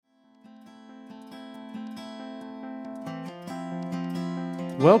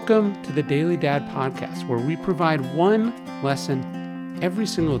Welcome to the Daily Dad Podcast, where we provide one lesson every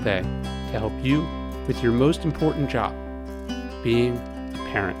single day to help you with your most important job, being a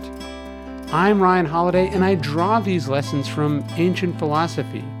parent. I'm Ryan Holiday, and I draw these lessons from ancient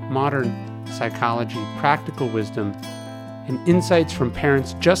philosophy, modern psychology, practical wisdom, and insights from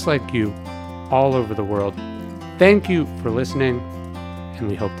parents just like you all over the world. Thank you for listening, and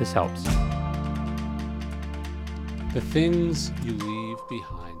we hope this helps. The things you leave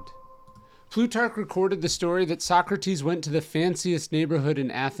behind. Plutarch recorded the story that Socrates went to the fanciest neighborhood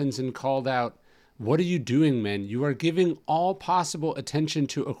in Athens and called out, "What are you doing, men? You are giving all possible attention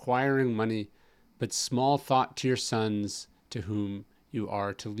to acquiring money, but small thought to your sons, to whom you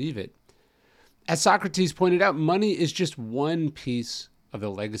are to leave it." As Socrates pointed out, money is just one piece of the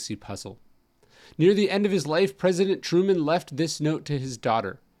legacy puzzle. Near the end of his life, President Truman left this note to his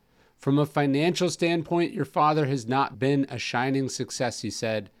daughter. "From a financial standpoint, your father has not been a shining success," he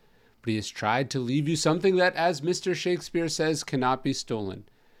said, "but he has tried to leave you something that, as Mr. Shakespeare says, cannot be stolen,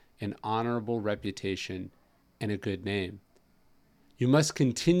 an honorable reputation and a good name. You must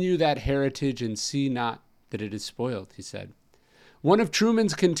continue that heritage and see not that it is spoiled," he said. One of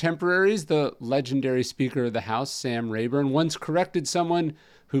Truman's contemporaries, the legendary Speaker of the House, Sam Rayburn, once corrected someone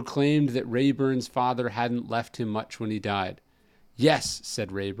who claimed that Rayburn's father hadn't left him much when he died. "Yes,"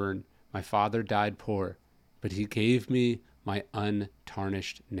 said Rayburn, "my father died poor, but he gave me my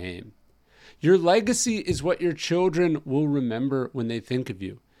untarnished name." Your legacy is what your children will remember when they think of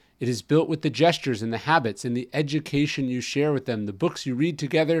you. It is built with the gestures and the habits and the education you share with them, the books you read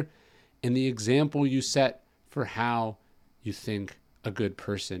together, and the example you set for how you think a good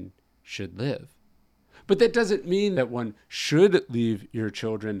person should live. But that doesn't mean that one should leave your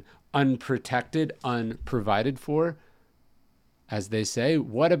children unprotected, unprovided for. As they say,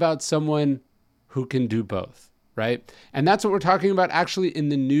 what about someone who can do both, right? And that's what we're talking about actually in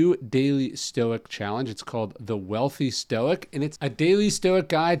the new Daily Stoic Challenge. It's called The Wealthy Stoic, and it's a daily Stoic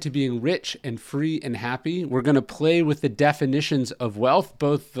guide to being rich and free and happy. We're going to play with the definitions of wealth,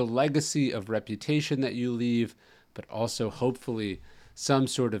 both the legacy of reputation that you leave, but also hopefully some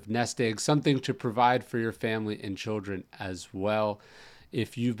sort of nest egg, something to provide for your family and children as well.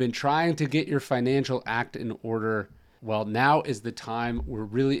 If you've been trying to get your financial act in order, well, now is the time. We're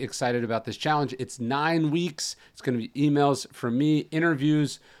really excited about this challenge. It's 9 weeks. It's going to be emails from me,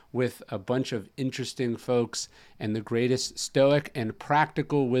 interviews with a bunch of interesting folks, and the greatest Stoic and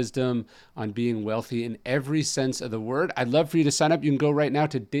practical wisdom on being wealthy in every sense of the word. I'd love for you to sign up. You can go right now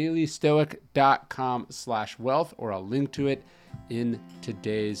to dailystoic.com/wealth, or I'll link to it in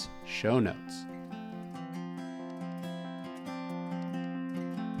today's show notes.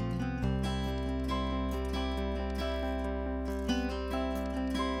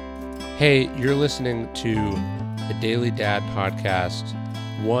 Hey, you're listening to the Daily Dad Podcast,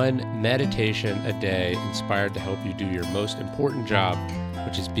 one meditation a day inspired to help you do your most important job,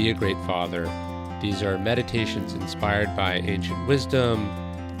 which is be a great father. These are meditations inspired by ancient wisdom,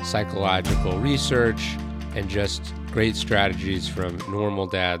 psychological research, and just great strategies from normal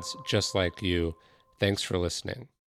dads just like you. Thanks for listening.